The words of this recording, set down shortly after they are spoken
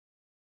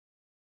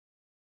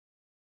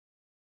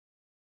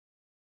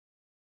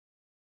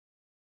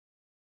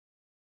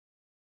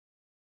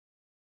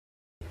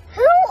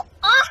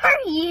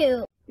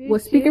you.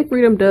 What Speaking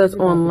Freedom does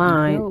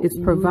online is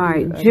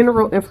provide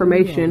general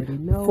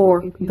information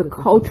for the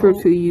culture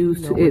to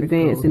use to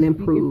advance and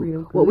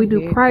improve. What we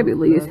do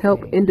privately is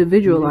help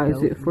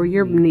individualize it for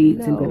your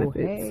needs and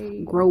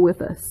benefits. Grow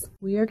with us.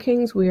 We are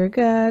kings, we are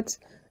gods,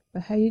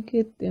 but how you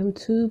get them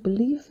to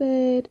believe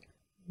it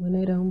when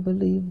they don't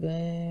believe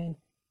in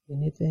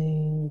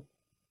anything?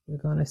 We're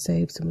gonna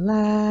save some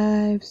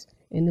lives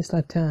in this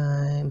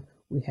lifetime.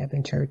 We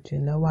haven't church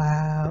in a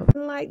while.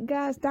 Like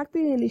God's doctor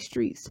in the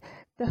streets,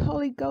 the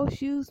Holy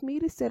Ghost used me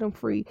to set them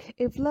free.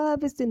 If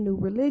love is the new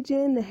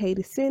religion, the hate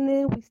is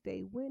sinning, we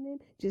stay winning.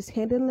 Just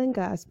handling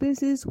God's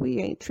business, we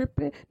ain't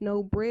tripping.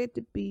 No bread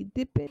to be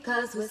dipping.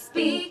 'Cause we're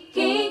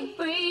speaking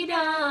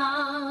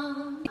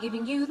freedom,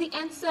 giving you the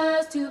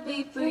answers to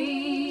be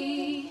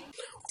free.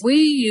 We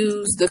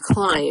use the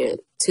client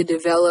to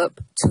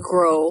develop, to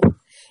grow,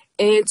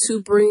 and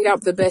to bring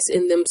out the best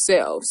in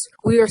themselves.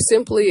 We are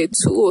simply a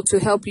tool to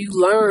help you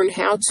learn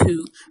how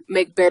to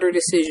make better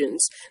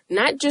decisions.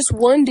 Not just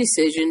one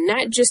decision,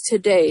 not just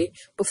today,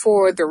 but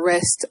for the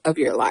rest of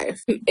your life.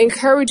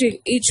 Encouraging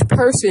each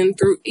person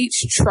through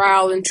each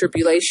trial and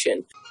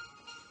tribulation.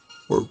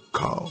 Work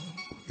call.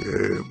 Yeah,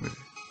 man.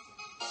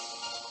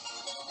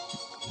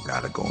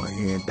 Gotta go in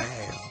here and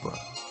dance, but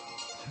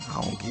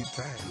I don't get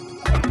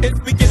tired. It's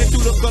beginning to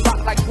look a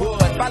lot like wood.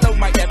 Follow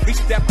my every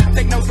step.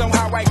 Take notes on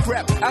how I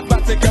prep. I'm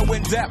about to go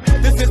in depth.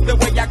 This is the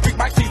way I greet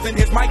my season.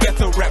 Here's my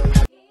ghetto rep.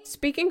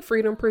 Speaking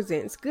Freedom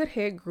presents Good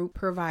Head Group,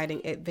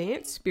 providing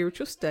advanced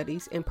spiritual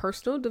studies and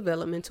personal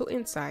developmental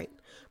insight.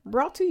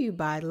 Brought to you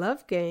by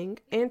Love Gang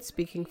and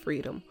Speaking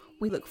Freedom.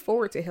 We look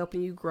forward to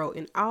helping you grow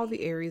in all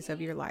the areas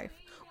of your life.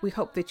 We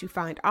hope that you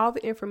find all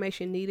the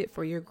information needed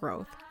for your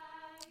growth.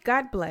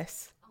 God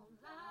bless.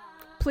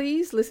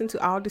 Please listen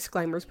to all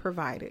disclaimers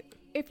provided.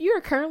 If you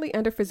are currently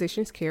under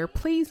physician's care,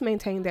 please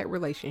maintain that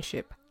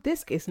relationship.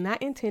 This is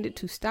not intended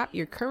to stop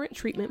your current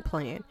treatment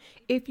plan.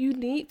 If you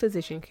need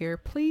physician care,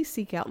 please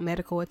seek out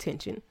medical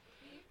attention.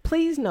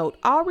 Please note,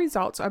 all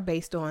results are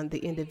based on the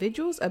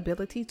individual's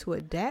ability to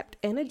adapt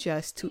and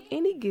adjust to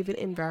any given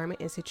environment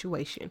and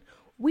situation.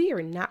 We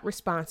are not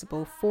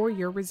responsible for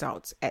your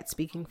results at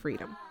Speaking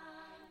Freedom.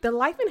 The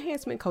life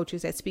enhancement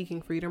coaches at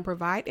Speaking Freedom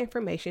provide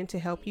information to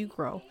help you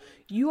grow.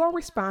 You are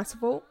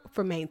responsible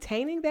for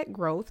maintaining that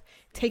growth,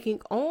 taking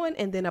on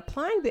and then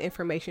applying the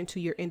information to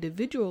your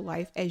individual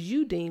life as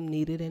you deem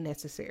needed and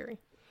necessary.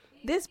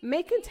 This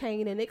may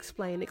contain and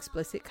explain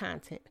explicit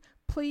content.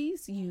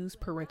 Please use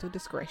parental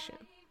discretion.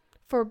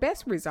 For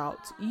best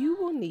results, you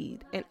will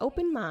need an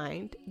open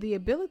mind, the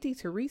ability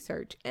to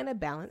research, and a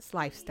balanced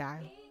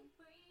lifestyle.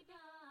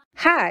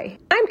 Hi,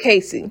 I'm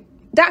Casey.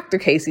 Dr.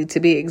 Casey, to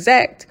be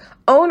exact,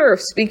 owner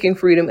of Speaking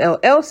Freedom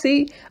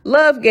LLC,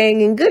 Love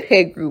Gang, and Good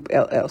Head Group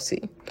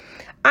LLC.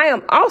 I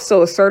am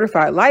also a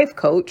certified life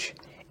coach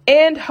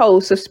and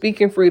host of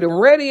Speaking Freedom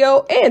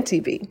Radio and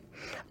TV.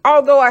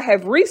 Although I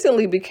have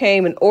recently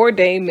became an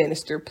ordained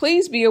minister,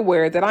 please be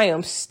aware that I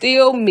am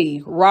still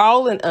me,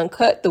 raw and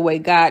uncut the way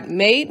God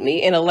made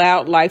me and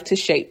allowed life to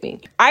shape me.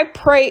 I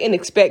pray and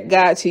expect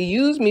God to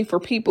use me for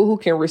people who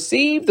can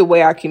receive the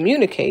way I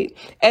communicate,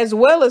 as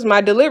well as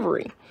my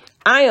delivery.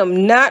 I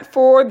am not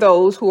for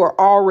those who are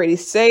already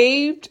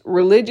saved,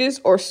 religious,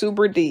 or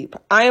super deep.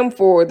 I am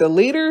for the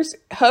leaders,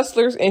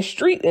 hustlers, and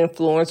street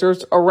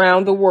influencers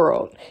around the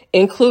world,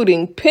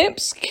 including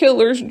pimps,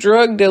 killers,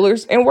 drug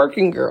dealers, and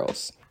working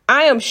girls.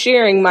 I am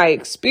sharing my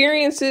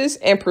experiences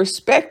and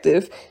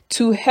perspective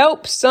to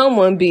help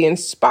someone be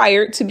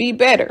inspired to be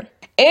better,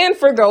 and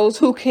for those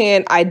who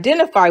can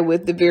identify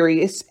with the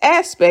various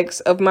aspects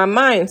of my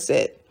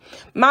mindset.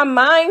 My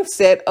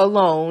mindset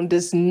alone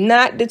does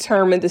not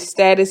determine the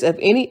status of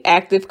any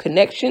active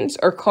connections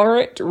or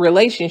current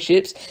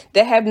relationships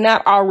that have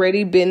not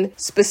already been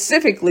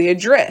specifically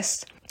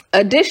addressed.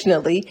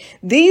 Additionally,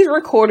 these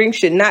recordings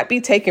should not be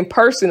taken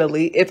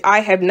personally if I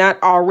have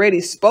not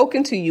already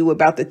spoken to you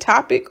about the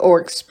topic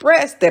or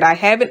expressed that I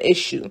have an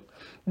issue.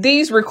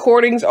 These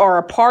recordings are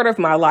a part of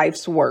my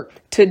life's work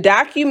to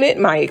document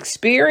my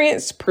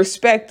experience,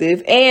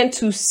 perspective, and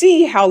to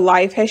see how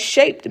life has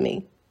shaped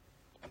me.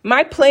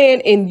 My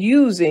plan in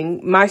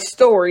using my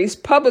stories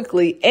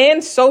publicly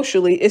and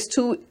socially is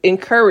to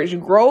encourage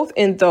growth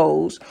in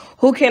those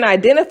who can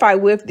identify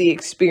with the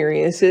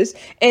experiences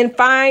and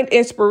find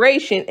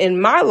inspiration in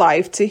my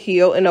life to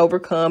heal and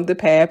overcome the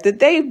path that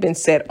they've been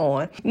set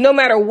on, no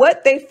matter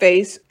what they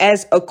face,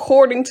 as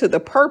according to the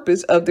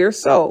purpose of their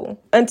soul,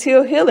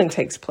 until healing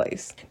takes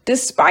place.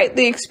 Despite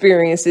the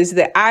experiences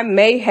that I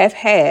may have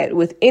had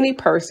with any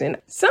person,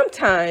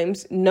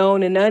 sometimes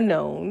known and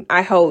unknown,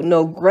 I hold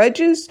no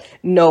grudges,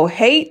 no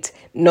hate,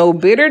 no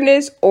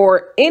bitterness,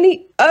 or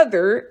any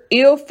other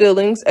ill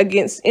feelings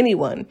against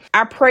anyone.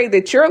 I pray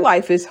that your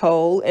life is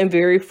whole and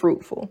very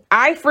fruitful.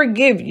 I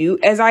forgive you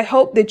as I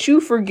hope that you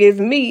forgive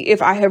me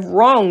if I have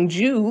wronged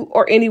you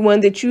or anyone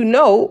that you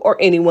know or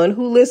anyone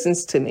who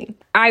listens to me.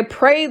 I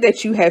pray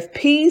that you have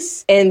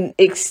peace and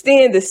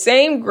extend the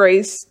same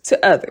grace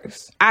to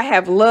others. I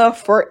have love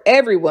for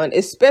everyone,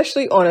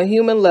 especially on a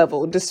human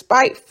level,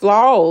 despite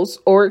flaws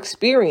or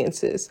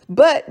experiences.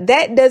 But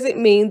that doesn't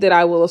mean that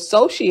I will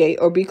associate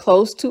or be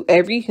close to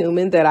every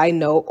human that I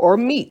know or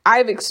meet.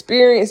 I've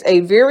experienced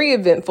a very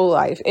eventful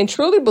life and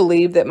truly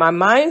believe that my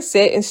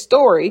mindset and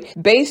story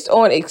based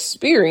on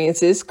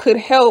experiences could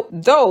help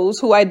those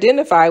who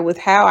identify with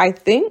how I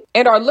think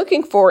and are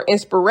looking for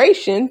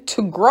inspiration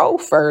to grow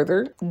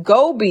further,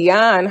 go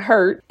beyond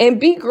hurt, and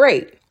be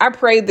great. I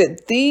pray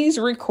that these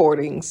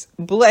recordings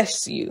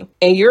bless you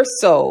and your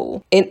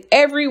soul in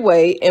every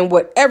way and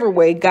whatever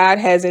way God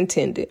has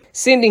intended.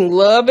 Sending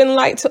love and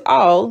light to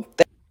all.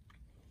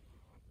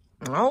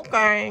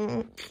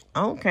 Okay.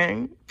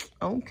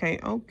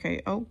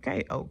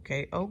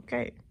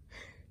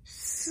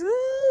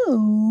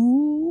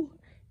 So,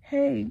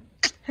 hey,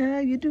 how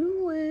you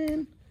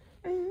doing?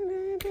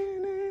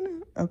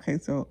 Okay,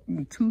 so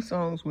 2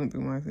 songs went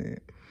through my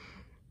head.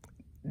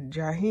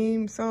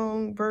 Jaheim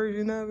song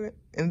version of it,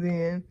 and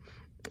then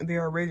the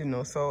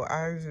original. So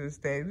I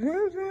just say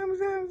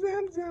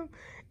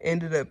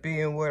ended up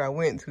being what I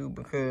went to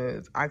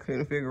because I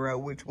couldn't figure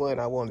out which one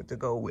I wanted to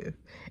go with.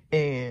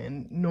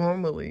 And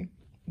normally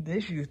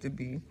this used to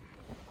be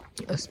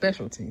a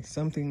specialty,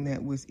 something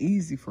that was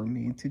easy for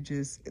me to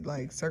just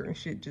like certain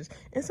shit just,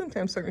 and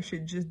sometimes certain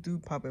shit just do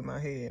pop in my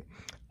head.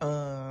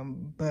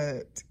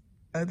 But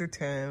other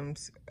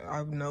times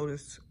I've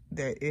noticed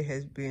that it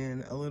has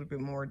been a little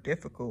bit more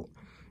difficult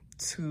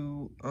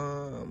to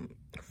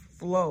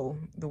flow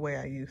the way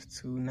I used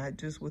to, not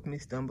just with me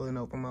stumbling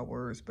over my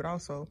words, but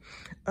also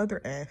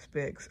other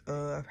aspects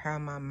of how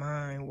my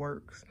mind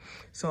works.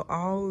 So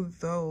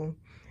although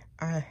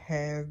I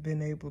have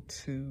been able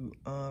to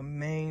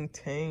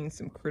maintain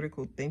some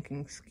critical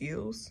thinking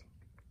skills,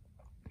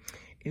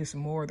 it's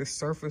more the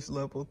surface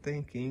level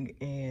thinking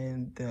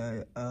and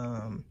the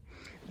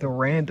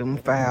random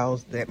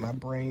files that my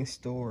brain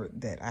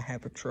stored that I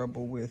have a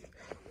trouble with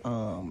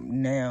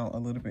now a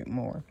little bit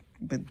more.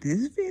 But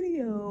this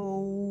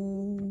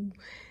video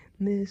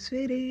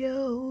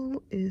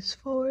is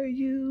for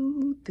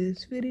you.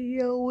 This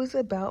video is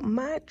about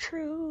my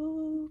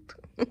truth.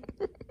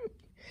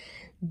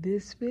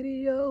 This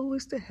video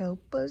is to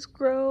help us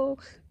grow.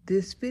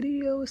 This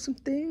video is some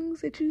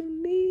things that you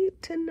need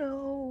to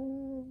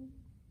know.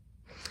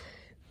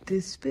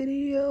 This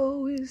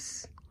video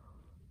is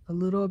a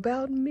little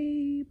about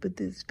me, but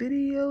this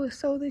video is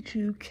so that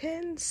you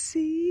can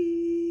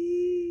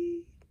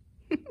see.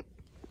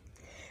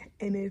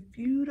 And if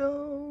you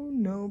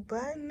don't know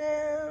by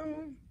now,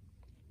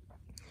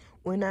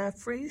 when I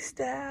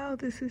freestyle,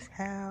 this is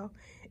how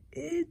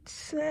it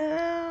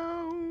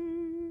sounds.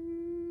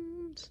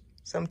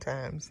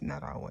 Sometimes,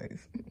 not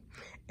always.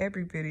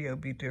 Every video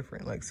be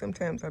different. Like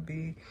sometimes I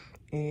be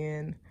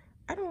in,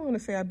 I don't want to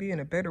say I be in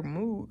a better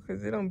mood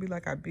because it don't be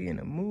like I be in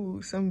a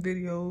mood. Some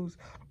videos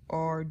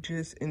are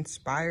just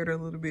inspired a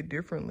little bit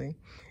differently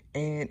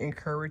and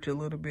encourage a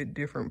little bit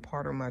different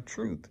part of my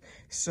truth.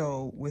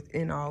 So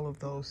within all of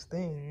those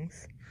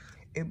things,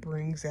 it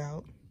brings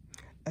out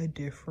a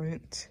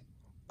different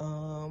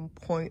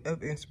point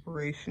of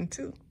inspiration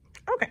too.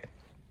 Okay.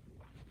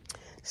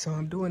 So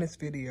I'm doing this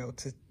video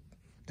to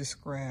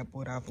describe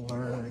what I've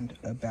learned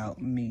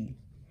about me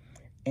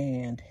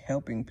and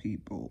helping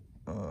people.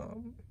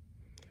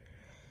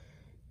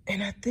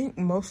 And I think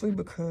mostly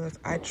because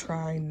I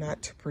try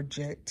not to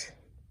project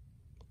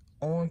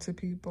onto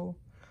people.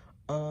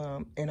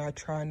 And I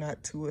try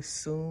not to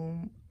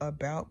assume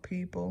about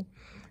people.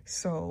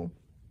 So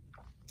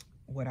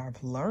what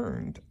I've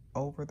learned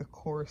over the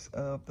course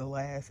of the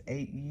last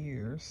 8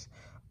 years,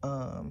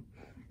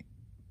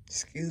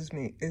 is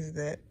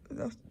that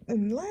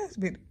in the last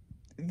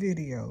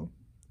video,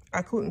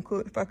 I couldn't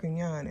quit fucking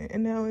yawning.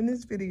 And now in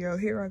this video,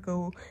 here I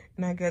go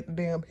and I got the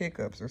damn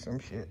hiccups or some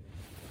shit.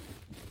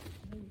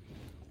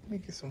 Let me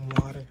get some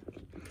water.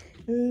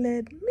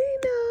 Let me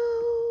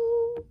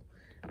know.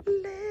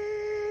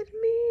 Let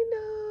me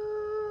know.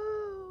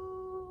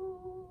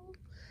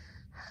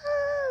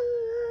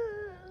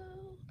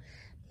 Oh,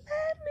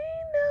 let me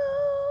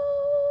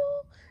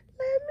know.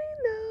 Let me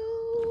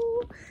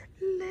know.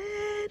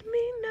 Let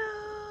me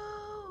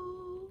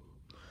know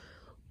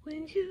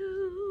when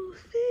you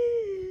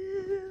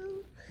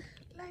feel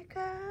like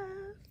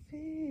I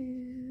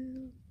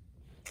feel.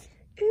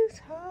 It's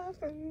hard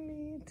for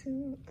me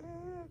to.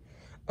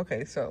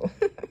 Okay, so.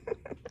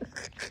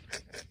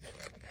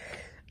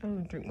 I'm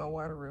gonna drink my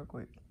water real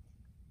quick.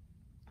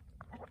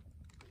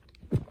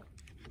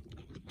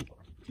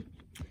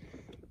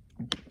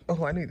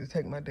 Oh, I need to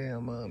take my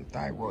damn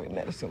thyroid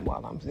medicine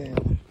while I'm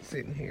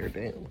sitting here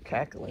damn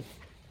cackling.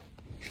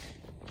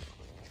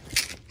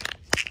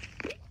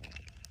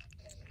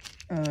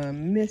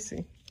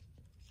 Missy,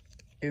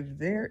 if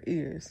there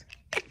is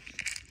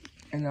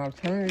an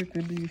alternative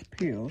to these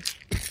pills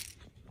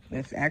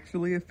that's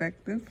actually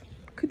effective,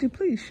 could you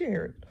please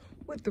share it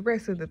with the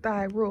rest of the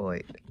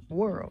thyroid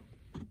world?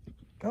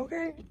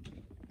 Okay?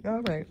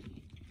 All right.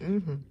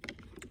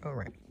 All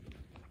right.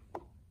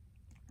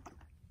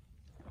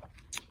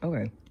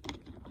 Okay.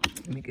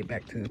 Let me get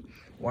back to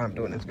why I'm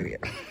doing this video.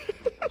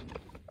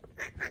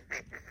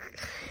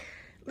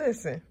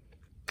 Listen,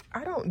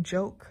 I don't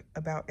joke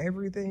about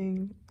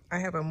everything. I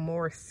have a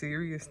more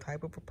serious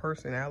type of a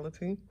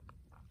personality.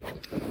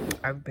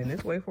 I've been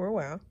this way for a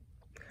while.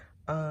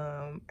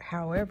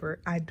 However,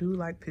 I do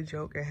like to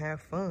joke and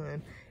have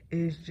fun.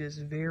 It's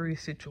just very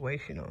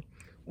situational,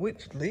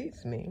 which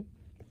leads me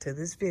to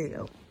this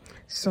video.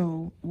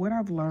 So what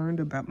I've learned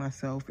about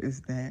myself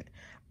is that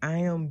I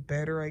am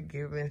better at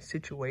giving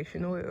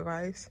situational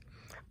advice,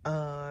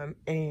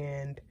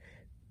 and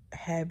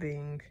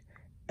having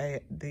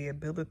the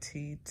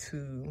ability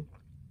to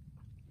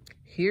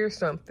hear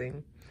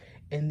something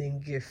and then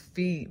give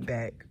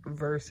feedback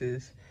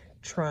versus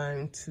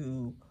trying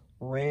to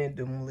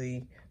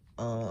randomly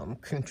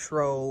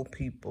control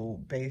people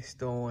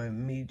based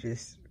on me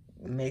just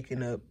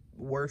making up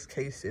worst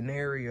case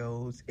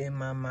scenarios in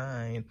my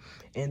mind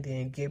and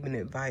then giving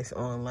advice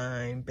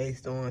online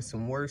based on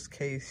some worst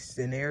case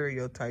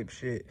scenario type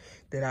shit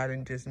that I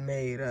done just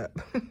made up.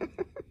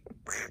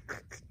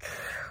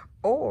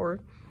 Or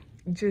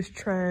just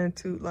trying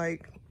to,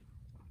 like,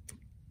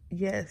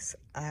 yes,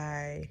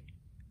 I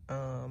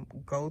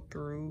go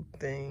through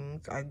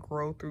things, I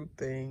grow through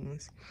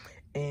things,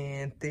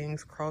 and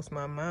things cross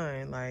my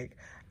mind. Like,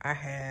 I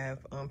have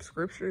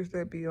scriptures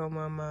that be on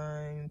my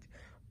mind.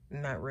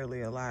 Not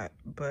really a lot,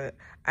 but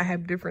I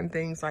have different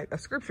things. Like, a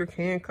scripture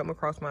can come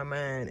across my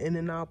mind, and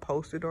then I'll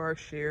post it or I'll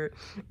share it,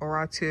 or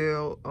I'll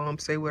tell,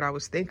 say what I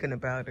was thinking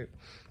about it.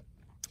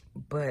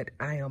 But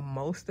I am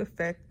most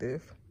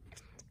effective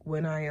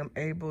when I am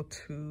able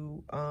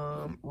to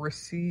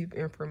receive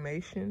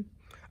information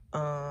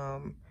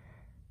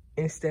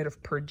instead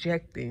of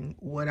projecting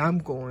what I'm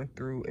going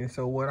through. And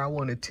so what I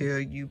want to tell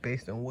you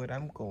based on what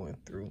I'm going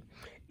through,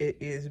 it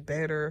is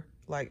better.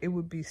 Like, it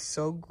would be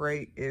so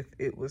great if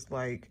it was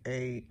like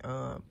a,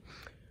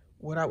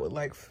 what I would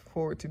like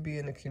for it to be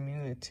in the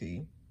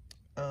community,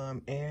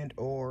 and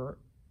or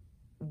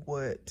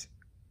what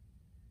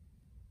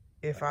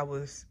if I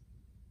was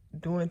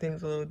doing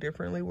things a little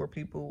differently where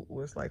people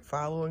was like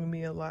following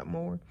me a lot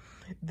more,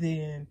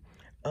 then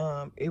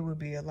it would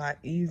be a lot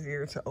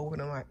easier to open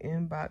up my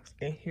inbox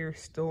and hear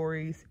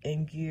stories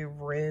and give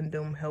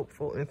random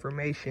helpful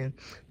information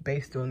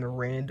based on the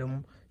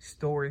random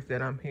stories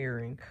that I'm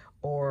hearing,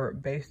 or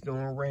based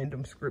on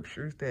random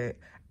scriptures that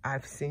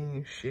I've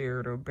seen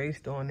shared, or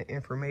based on the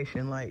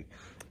information. Like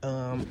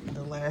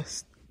the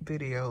last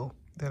video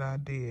that I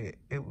did,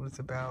 it was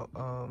about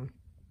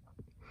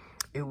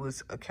it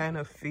was a kind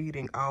of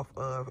feeding off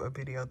of a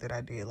video that I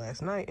did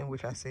last night, in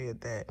which I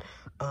said that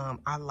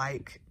I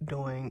like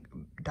doing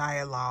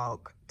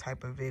dialogue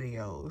type of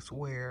videos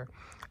where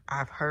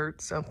I've heard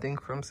something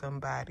from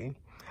somebody,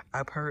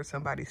 I've heard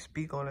somebody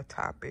speak on a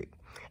topic,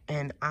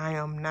 and I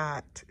am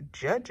not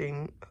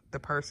judging the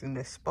person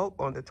that spoke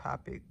on the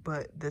topic,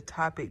 but the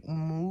topic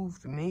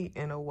moved me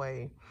in a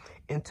way,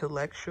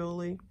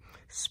 intellectually,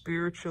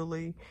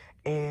 spiritually,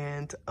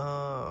 and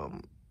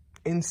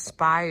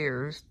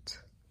inspires,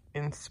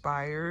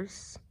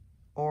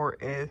 or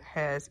it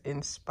has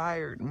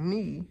inspired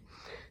me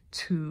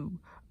to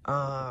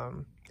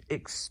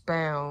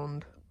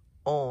expound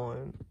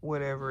on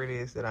whatever it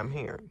is that I'm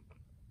hearing.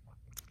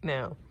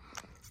 Now,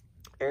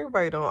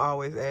 everybody don't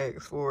always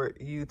ask for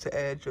you to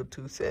add your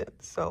 2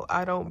 cents, so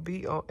I don't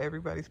be on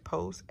everybody's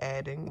post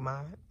adding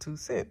my 2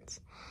 cents.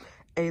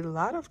 A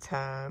lot of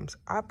times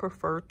I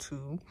prefer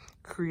to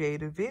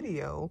create a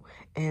video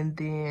and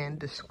then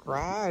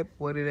describe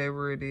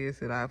whatever it is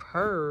that I've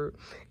heard,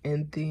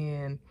 and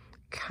then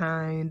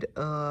kind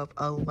of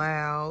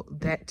allow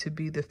that to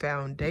be the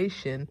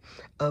foundation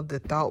of the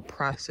thought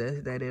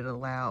process that it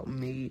allowed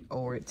me,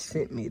 or it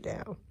sent me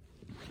down.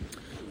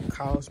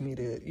 Caused me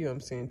to, you know what I'm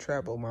saying,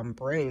 travel my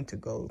brain to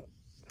go.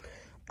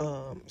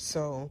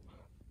 So,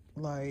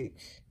 like,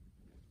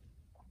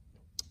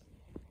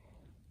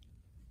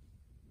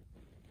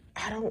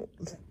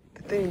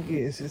 the thing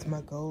is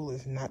my goal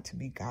is not to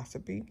be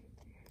gossipy.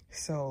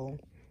 So,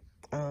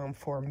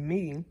 for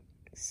me,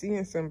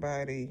 seeing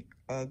somebody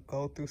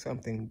go through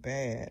something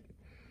bad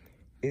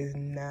is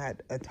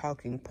not a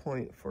talking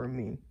point for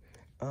me.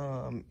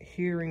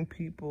 Hearing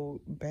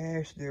people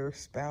bash their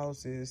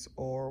spouses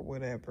or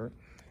whatever,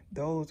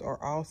 those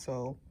are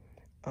also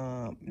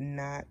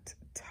not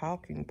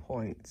talking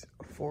points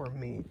for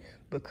me,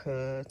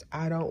 because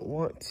I don't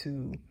want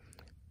to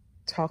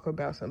talk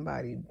about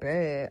somebody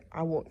bad.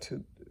 I want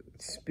to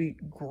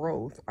speak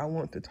growth. I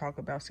want to talk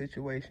about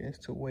situations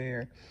to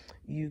where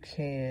you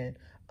can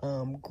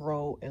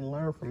grow and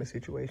learn from a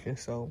situation.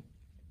 So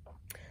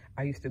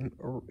I used to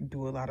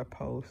do a lot of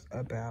posts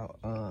about,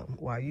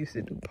 I used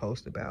to do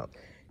posts about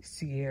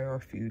Sierra,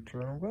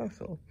 Future, and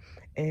Russell.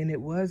 And it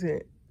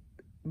wasn't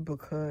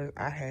because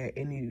I had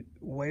any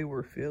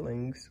wayward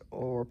feelings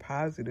or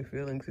positive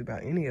feelings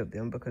about any of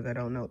them, because I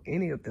don't know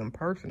any of them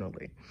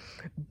personally.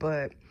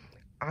 But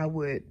I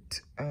would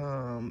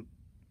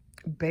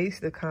base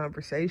the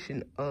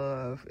conversation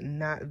of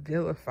not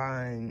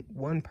vilifying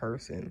one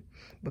person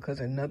because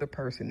another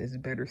person is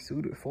better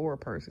suited for a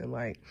person.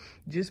 Like,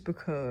 just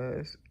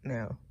because,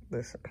 now,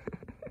 listen,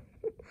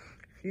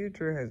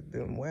 Future has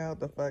been wild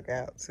the fuck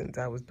out since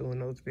I was doing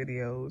those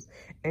videos,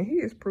 and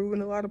he has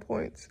proven a lot of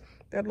points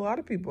that a lot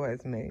of people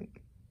has made.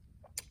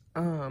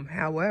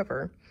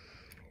 However,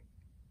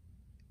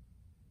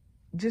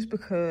 just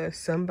because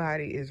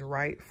somebody is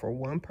right for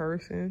one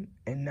person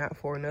and not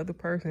for another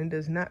person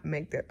does not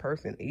make that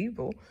person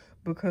evil,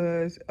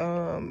 because,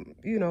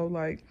 you know,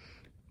 like,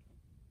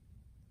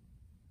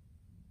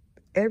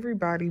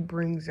 everybody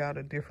brings out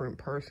a different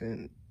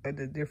person,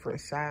 the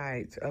different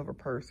sides of a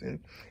person.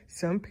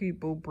 Some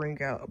people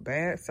bring out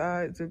bad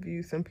sides of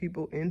you. Some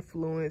people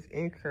influence,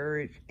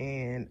 encourage,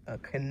 and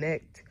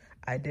connect,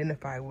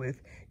 identify with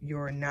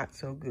your not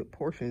so good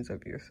portions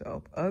of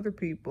yourself. Other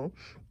people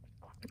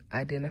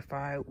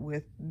identify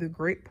with the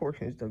great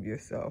portions of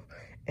yourself,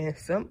 and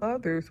some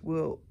others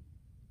will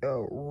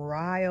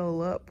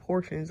rile up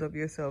portions of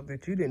yourself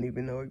that you didn't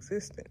even know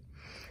existed.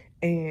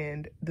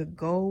 And the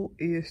goal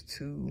is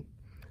to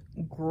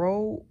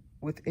grow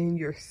within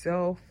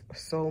yourself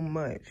so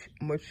much,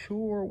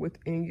 mature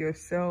within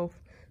yourself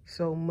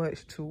so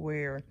much, to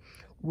where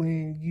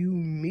when you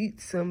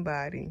meet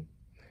somebody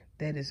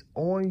that is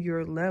on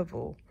your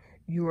level,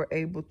 you are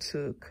able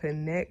to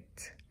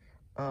connect,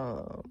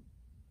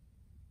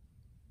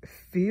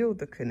 feel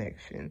the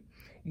connection.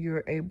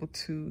 You're able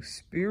to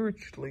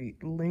spiritually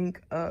link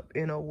up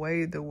in a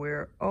way that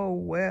where, oh,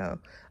 well,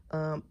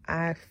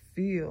 I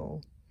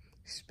feel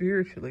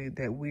spiritually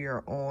that we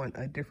are on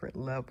a different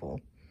level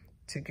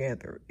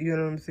together. You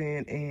know what I'm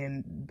saying?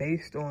 And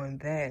based on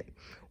that,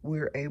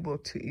 we're able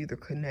to either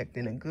connect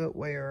in a good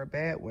way or a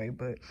bad way.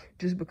 But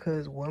just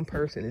because one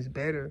person is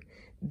better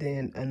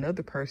than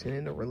another person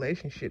in a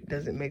relationship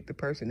doesn't make the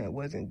person that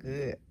wasn't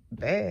good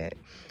bad.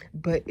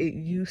 But it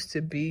used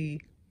to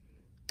be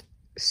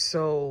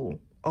so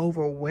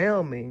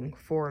overwhelming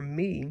for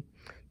me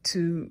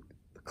to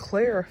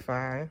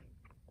clarify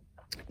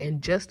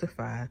and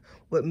justify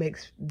what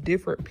makes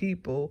different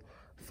people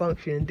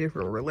function in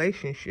different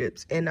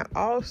relationships. And I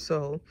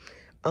also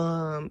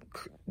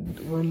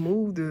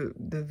remove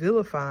the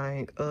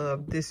vilifying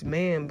of this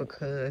man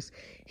because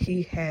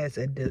he has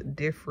a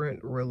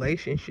different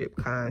relationship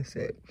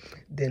concept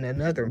than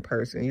another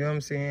person. You know what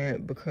I'm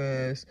saying?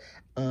 Because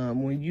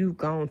when you've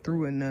gone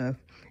through enough,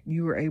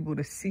 you were able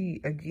to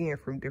see again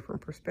from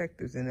different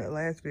perspectives. And that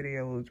last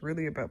video was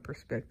really about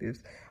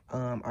perspectives.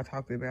 I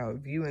talked about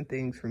viewing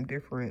things from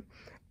different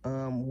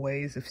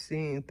ways of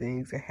seeing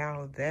things, and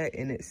how that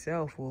in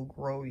itself will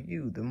grow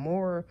you. The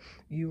more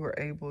you are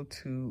able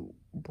to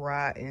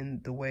broaden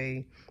the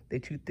way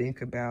that you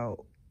think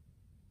about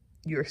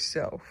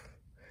yourself,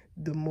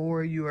 the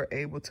more you are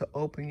able to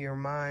open your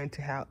mind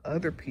to how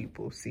other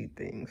people see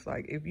things.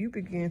 Like, if you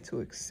begin to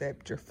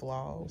accept your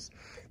flaws,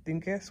 then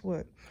guess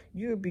what?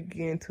 You'll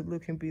begin to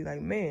look and be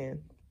like,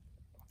 man,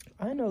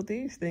 I know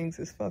these things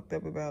is fucked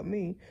up about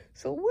me,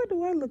 so what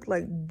do I look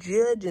like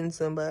judging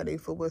somebody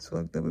for what's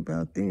fucked up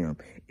about them?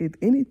 If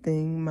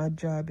anything, my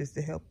job is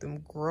to help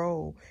them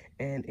grow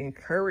and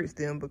encourage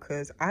them,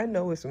 because I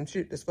know it's some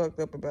shit that's fucked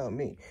up about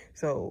me.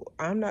 So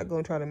I'm not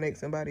going to try to make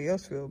somebody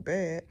else feel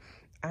bad.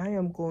 I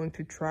am going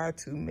to try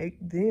to make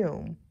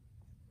them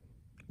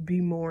be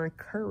more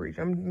encouraged.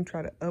 I'm going to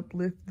try to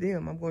uplift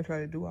them. I'm going to try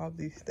to do all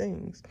these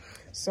things.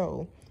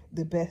 So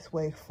the best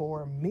way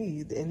for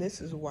me, and this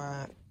is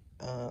why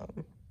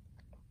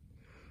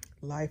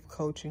life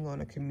coaching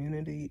on a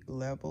community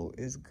level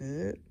is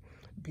good,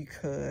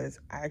 because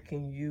I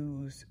can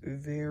use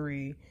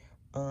very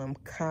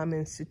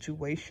common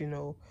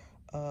situational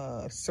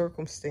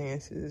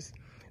circumstances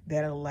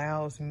that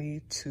allows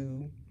me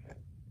to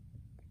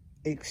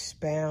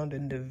expound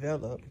and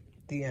develop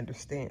the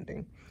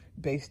understanding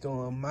based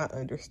on my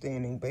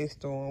understanding,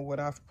 based on what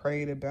I've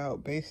prayed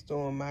about, based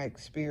on my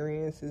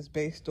experiences,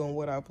 based on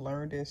what I've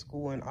learned in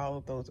school, and all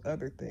of those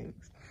other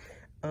things.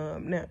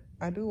 Now,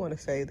 I do want to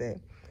say that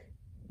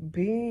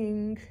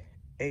being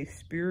a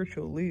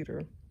spiritual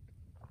leader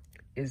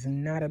is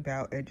not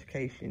about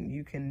education.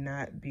 You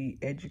cannot be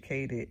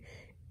educated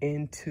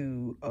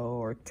into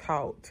or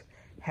taught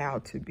how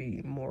to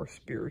be more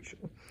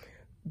spiritual.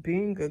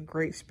 Being a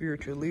great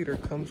spiritual leader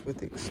comes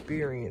with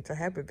experience. I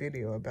have a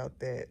video about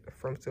that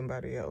from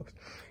somebody else.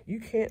 You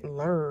can't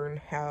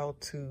learn how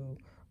to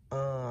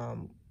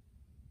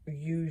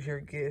use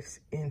your gifts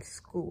in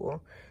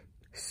school.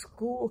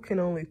 School can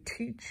only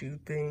teach you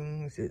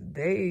things that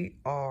they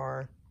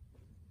are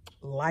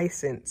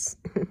licensed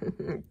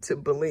to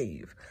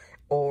believe,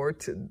 or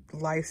to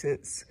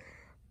license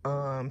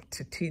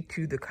to teach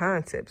you the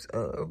concepts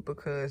of,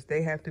 because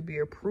they have to be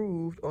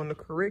approved on the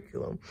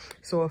curriculum.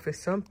 So if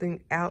it's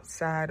something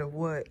outside of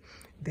what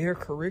their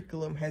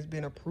curriculum has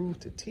been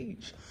approved to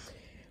teach,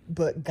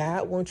 but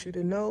God wants you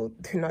to know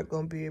they're not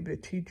going to be able to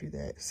teach you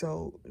that.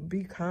 So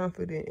be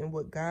confident in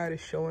what God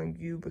is showing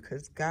you,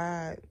 because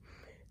God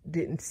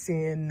didn't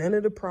send none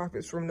of the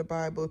prophets from the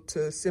Bible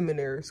to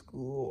seminary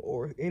school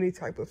or any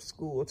type of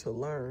school to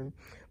learn.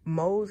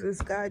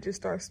 Moses, God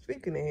just started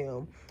speaking to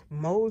him.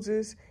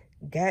 Moses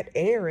got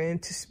Aaron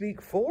to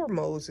speak for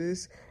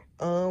Moses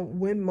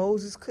when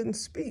Moses couldn't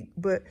speak.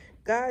 But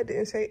God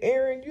didn't say,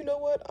 Aaron, you know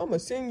what? I'm going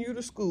to send you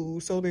to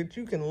school so that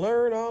you can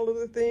learn all of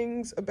the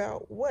things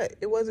about what?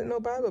 It wasn't no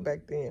Bible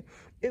back then.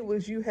 It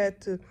was you had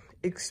to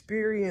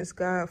experience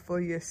God for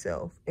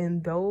yourself.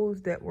 And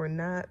those that were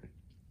not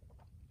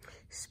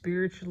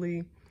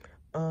spiritually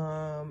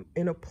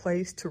in a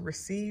place to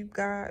receive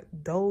God,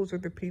 those are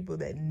the people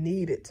that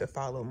needed to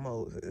follow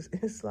Moses.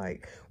 It's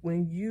like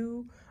when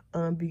you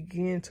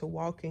begin to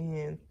walk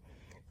in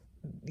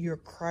your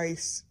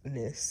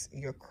Christness,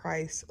 your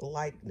Christ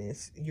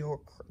likeness,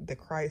 the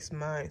Christ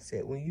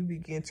mindset, when you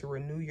begin to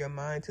renew your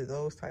mind to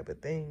those type of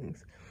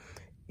things,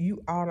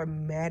 you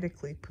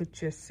automatically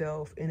put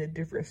yourself in a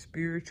different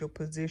spiritual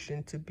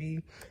position to be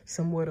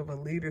somewhat of a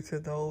leader to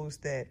those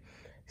that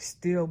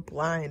still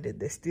blinded,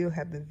 that still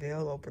have the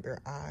veil over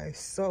their eyes.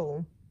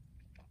 So,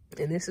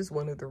 and this is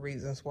one of the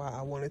reasons why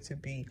I wanted to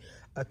be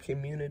a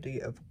community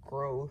of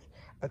growth,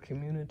 a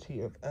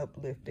community of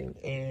uplifting,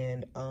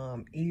 and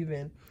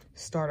even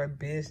start a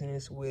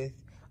business with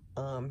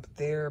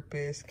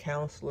therapists,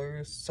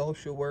 counselors,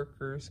 social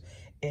workers,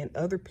 and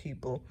other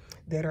people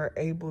that are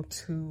able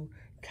to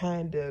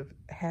kind of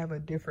have a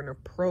different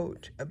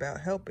approach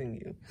about helping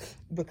you.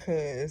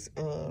 Because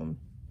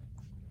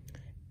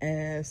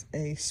as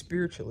a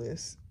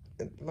spiritualist,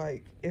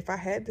 like if I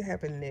had to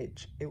have a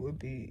niche, it would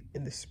be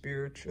in the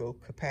spiritual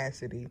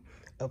capacity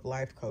of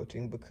life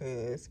coaching,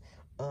 because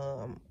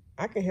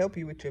I can help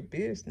you with your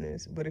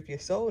business, but if your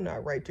soul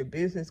not right, your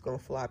business gonna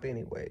flop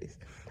anyways.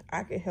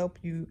 I can help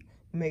you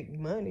make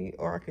money,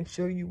 or I can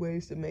show you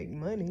ways to make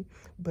money,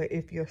 but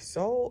if your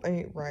soul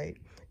ain't right,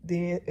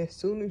 then as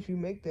soon as you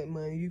make that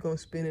money, you're going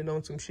to spend it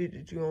on some shit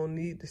that you don't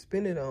need to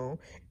spend it on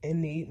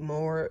and need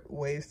more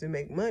ways to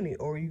make money,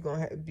 or you're going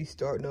to have to be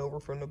starting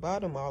over from the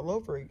bottom all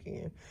over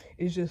again.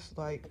 It's just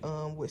like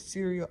with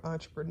serial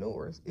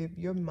entrepreneurs. If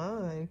your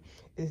mind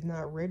is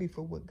not ready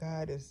for what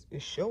God is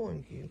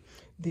showing you,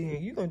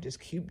 then you're going to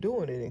just keep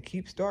doing it and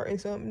keep starting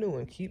something new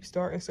and keep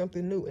starting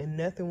something new, and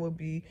nothing will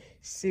be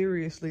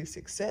seriously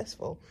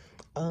successful.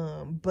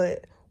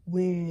 But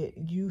when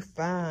you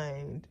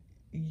find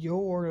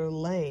your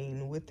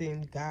lane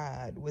within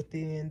God,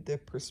 within the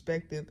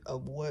perspective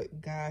of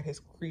what God has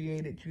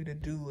created you to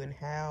do and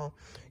how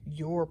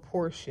your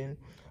portion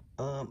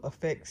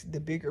affects the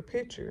bigger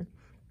picture,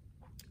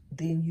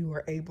 then you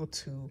are able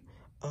to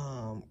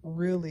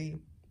really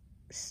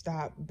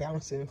stop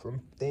bouncing from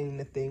thing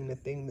to thing to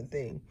thing to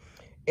thing.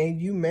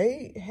 And you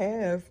may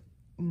have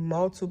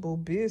multiple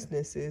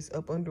businesses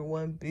up under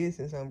one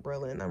business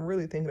umbrella, and I'm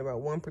really thinking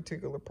about one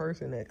particular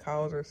person that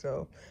calls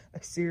herself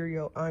a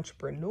serial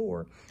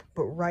entrepreneur,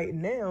 but right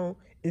now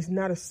is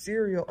not a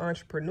serial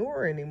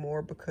entrepreneur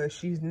anymore, because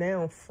she's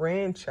now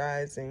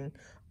franchising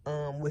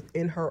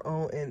within her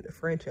own, and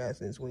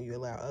franchising is when you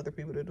allow other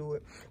people to do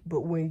it.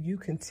 But when you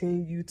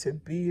continue to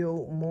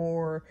build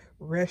more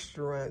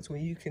restaurants,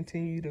 when you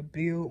continue to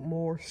build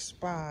more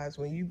spas,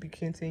 when you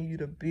continue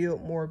to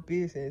build more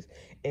business,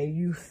 and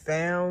you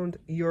found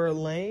your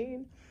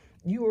lane,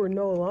 you are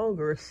no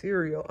longer a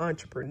serial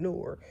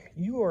entrepreneur.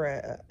 You are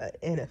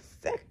an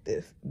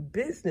effective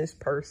business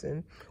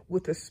person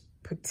with a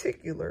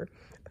particular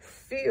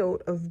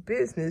field of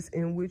business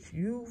in which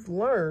you've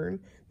learned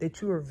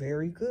that you are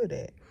very good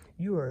at.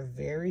 You are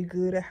very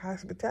good at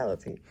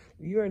hospitality.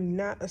 You're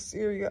not a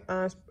serial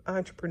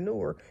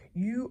entrepreneur.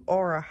 You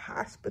are a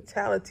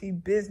hospitality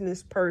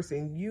business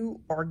person. You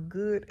are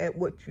good at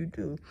what you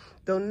do.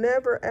 Don't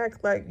never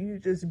act like you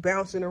just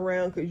bouncing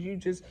around because you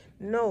just,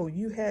 no,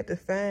 you had to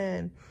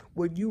find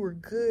what you were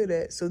good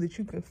at so that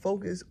you can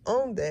focus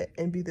on that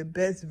and be the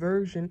best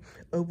version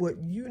of what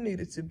you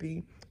needed to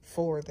be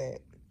for that.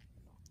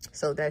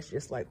 So that's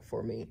just like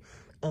for me.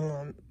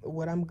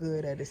 What I'm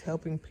good at is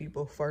helping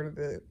people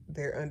further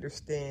their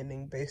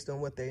understanding based on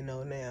what they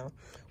know now.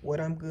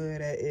 What I'm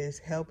good at is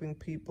helping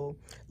people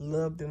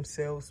love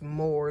themselves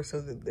more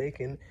so that they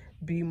can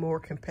be more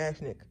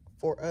compassionate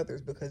for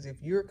others. Because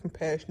if you're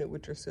compassionate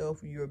with yourself,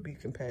 you'll be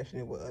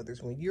compassionate with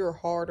others. When you're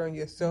hard on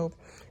yourself,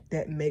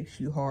 that makes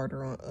you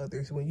harder on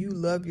others. When you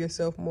love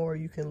yourself more,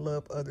 you can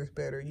love others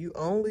better. You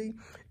only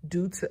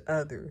do to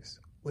others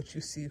what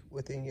you see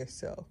within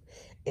yourself.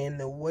 And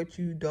what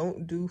you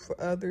don't do for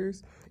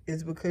others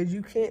is because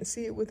you can't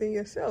see it within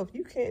yourself.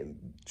 You can't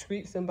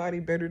treat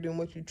somebody better than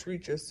what you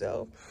treat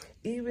yourself.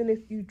 Even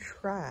if you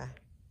try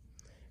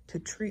to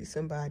treat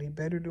somebody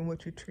better than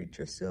what you treat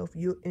yourself,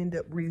 you'll end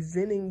up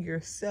resenting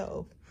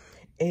yourself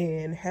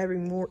and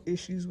having more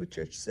issues with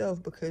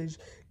yourself because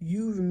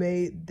you've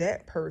made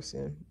that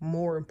person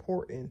more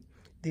important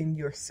than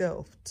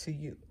yourself to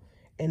you.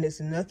 And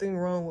there's nothing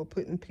wrong with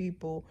putting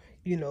people,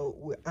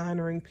 with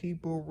honoring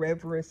people,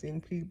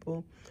 reverencing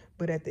people.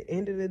 But at the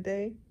end of the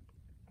day,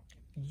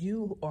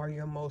 you are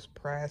your most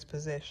prized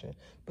possession,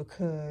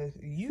 because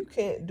you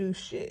can't do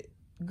shit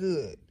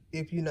good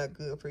if you're not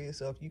good for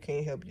yourself. You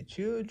can't help your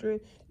children,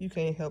 you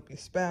can't help your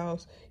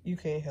spouse, you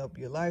can't help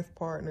your life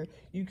partner,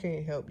 you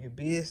can't help your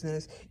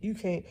business, you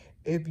can't,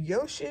 if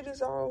your shit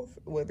is off,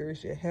 whether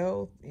it's your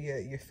health,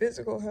 your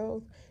physical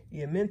health,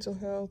 your mental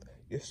health,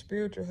 your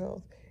spiritual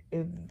health,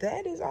 if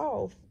that is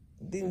off,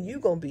 then you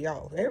gonna be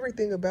off.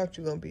 Everything about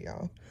you gonna be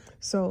off.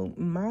 So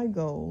my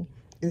goal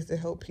is to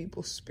help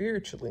people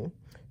spiritually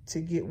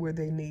to get where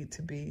they need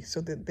to be so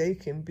that they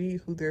can be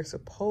who they're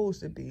supposed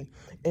to be.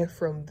 And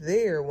from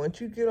there, once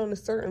you get on a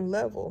certain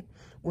level,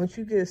 once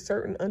you get a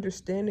certain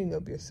understanding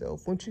of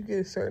yourself, once you get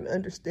a certain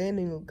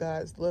understanding of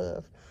God's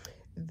love,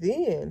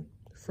 then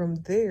from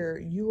there,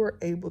 you are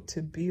able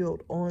to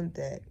build on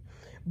that.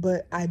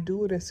 But I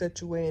do it in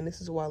such a way, and this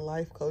is why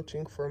life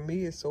coaching for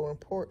me is so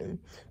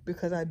important,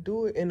 because I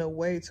do it in a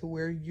way to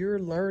where you're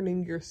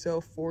learning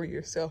yourself for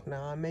yourself.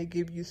 Now, I may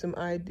give you some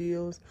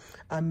ideals.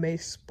 I may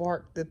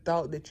spark the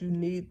thought that you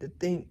need to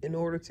think in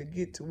order to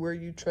get to where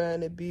you're trying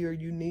to be or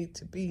you need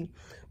to be.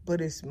 But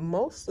it's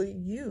mostly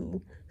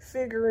you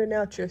figuring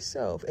out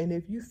yourself. And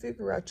if you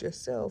figure out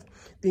yourself,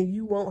 then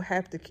you won't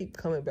have to keep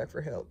coming back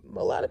for help.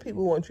 A lot of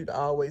people want you to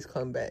always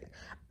come back.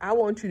 I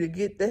want you to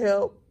get the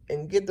help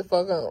and get the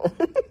fuck on.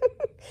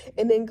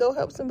 And then go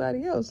help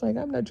somebody else. Like,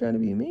 I'm not trying to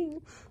be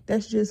mean.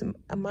 That's just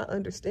my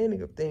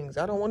understanding of things.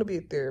 I don't want to be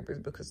a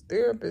therapist because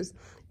therapists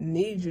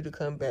need you to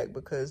come back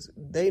because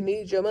they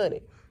need your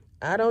money.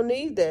 I don't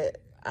need that.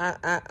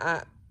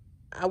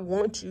 I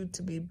want you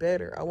to be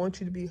better. I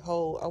want you to be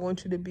whole. I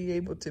want you to be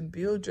able to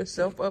build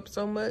yourself up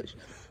so much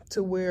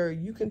to where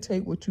you can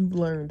take what you've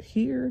learned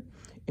here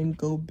and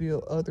go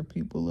build other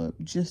people up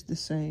just the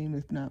same,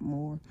 if not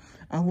more.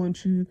 I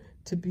want you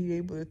to be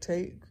able to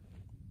take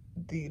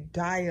the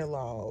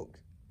dialogue,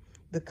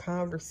 the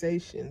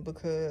conversation,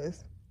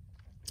 because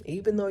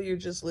even though you're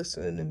just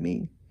listening to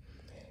me,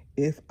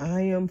 if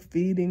I am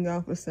feeding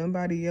off of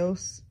somebody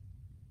else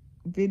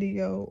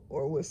video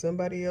or what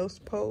somebody else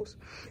posts,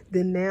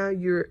 then now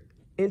you're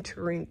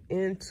entering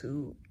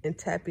into and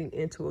tapping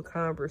into a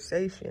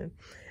conversation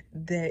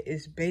that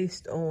is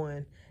based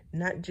on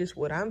not just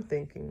what I'm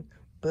thinking,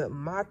 but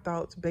my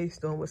thoughts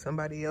based on what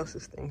somebody else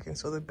is thinking.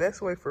 So the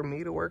best way for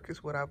me to work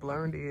is what I've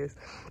learned is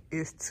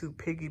to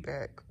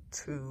piggyback,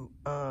 to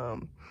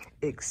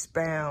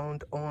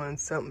expound on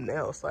something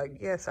else. Like,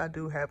 yes, I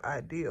do have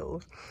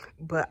ideals,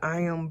 but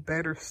I am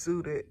better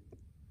suited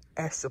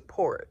as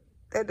support.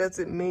 That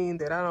doesn't mean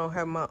that I don't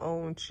have my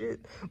own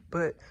shit,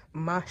 but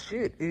my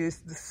shit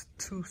is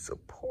to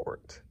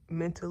support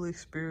mentally,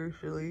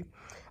 spiritually,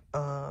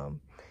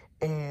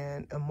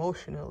 and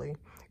emotionally,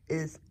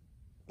 is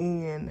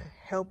in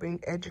helping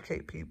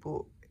educate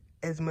people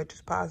as much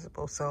as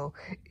possible. So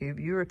if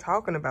you're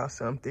talking about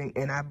something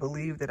and I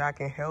believe that I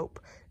can help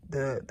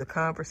the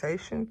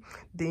conversation,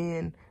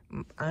 then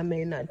I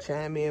may not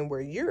chime in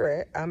where you're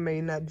at. I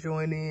may not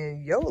join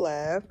in your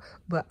live,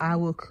 but I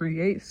will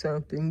create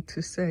something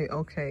to say,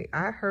 okay,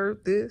 I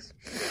heard this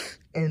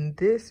and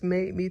this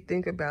made me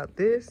think about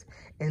this,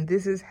 and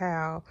this is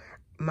how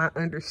my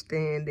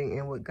understanding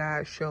and what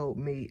God showed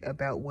me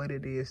about what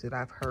it is that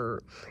I've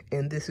heard.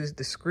 And this is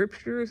the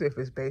scriptures, if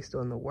it's based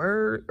on the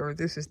word, or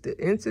this is the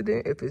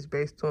incident, if it's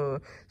based on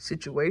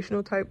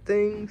situational type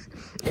things.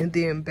 And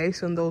then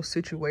based on those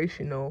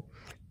situational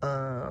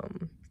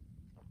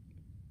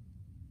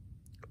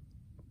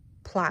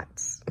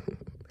plots,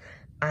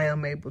 I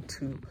am able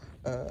to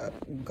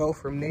go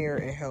from there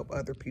and help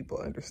other people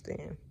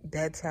understand.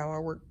 That's how I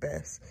work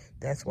best.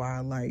 That's why I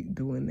like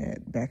doing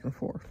that back and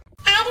forth.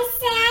 I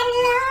decided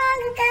long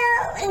ago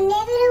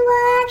never to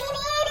walk in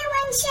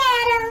anyone's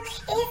shadow.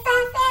 If I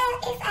fail,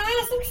 if I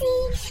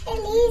succeed, at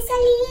least I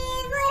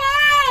live what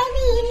I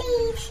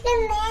believe. No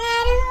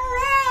matter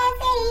what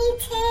they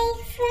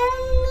take from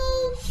me,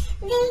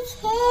 they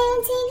can't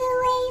take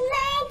away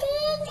my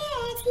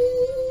dignity.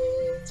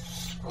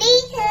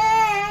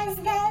 Because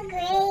the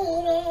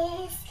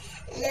greatest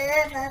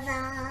love of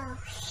all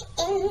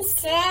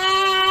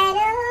inside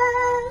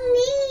of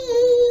me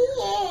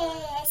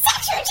is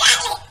sexual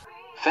Charlie.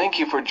 Thank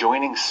you for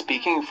joining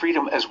Speaking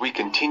Freedom as we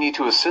continue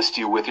to assist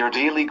you with your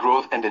daily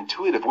growth and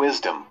intuitive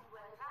wisdom.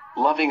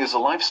 Loving is a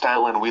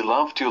lifestyle and we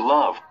love to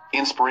love.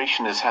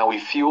 Inspiration is how we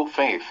fuel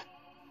faith.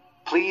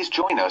 Please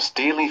join us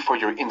daily for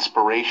your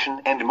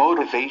inspiration and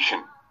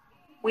motivation.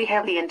 We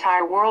have the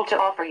entire world to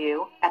offer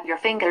you at your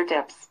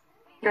fingertips.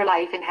 Your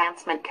life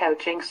enhancement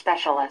coaching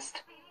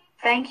specialist.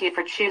 Thank you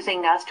for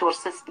choosing us to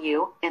assist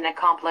you in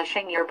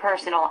accomplishing your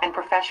personal and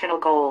professional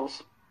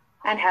goals.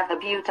 And have a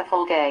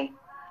beautiful day.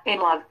 In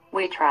love,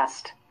 we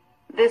trust.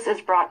 This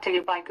is brought to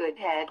you by Good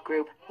Head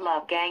Group,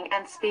 Love Gang,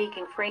 and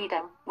Speaking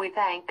Freedom. We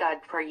thank God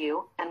for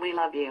you, and we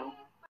love you.